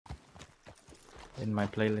in my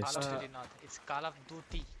Call of playlist. Duty not. It's Call of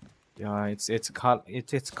Duty. Yeah, it's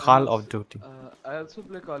Call of Duty. I also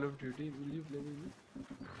play Call of Duty. Will you play with me?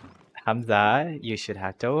 Hamza, you should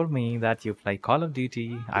have told me that you play Call of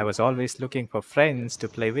Duty. I was always looking for friends to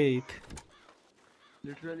play with.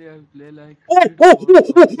 Literally, I play like Oh, 50 to oh, oh, 100 oh,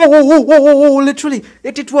 hours a day. oh, oh, oh, oh, literally.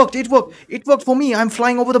 It worked. It worked. It worked for me. I'm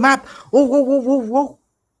flying over the map. Oh, oh, oh, oh, oh.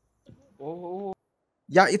 Oh,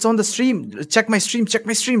 Yeah, it's on the stream. Check my stream. Check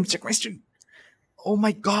my stream. Check my stream. Oh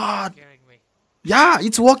my god. Scaring me. Yeah,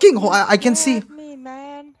 it's working. You I can see. scared me,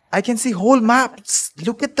 man. I can see whole maps.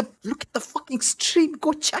 Look at the fucking stream.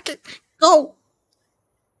 Go check it. Go.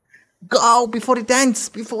 Go before it ends.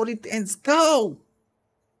 Before it ends. Go.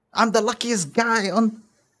 I'm the luckiest guy on.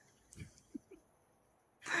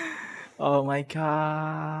 Oh my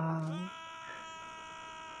god.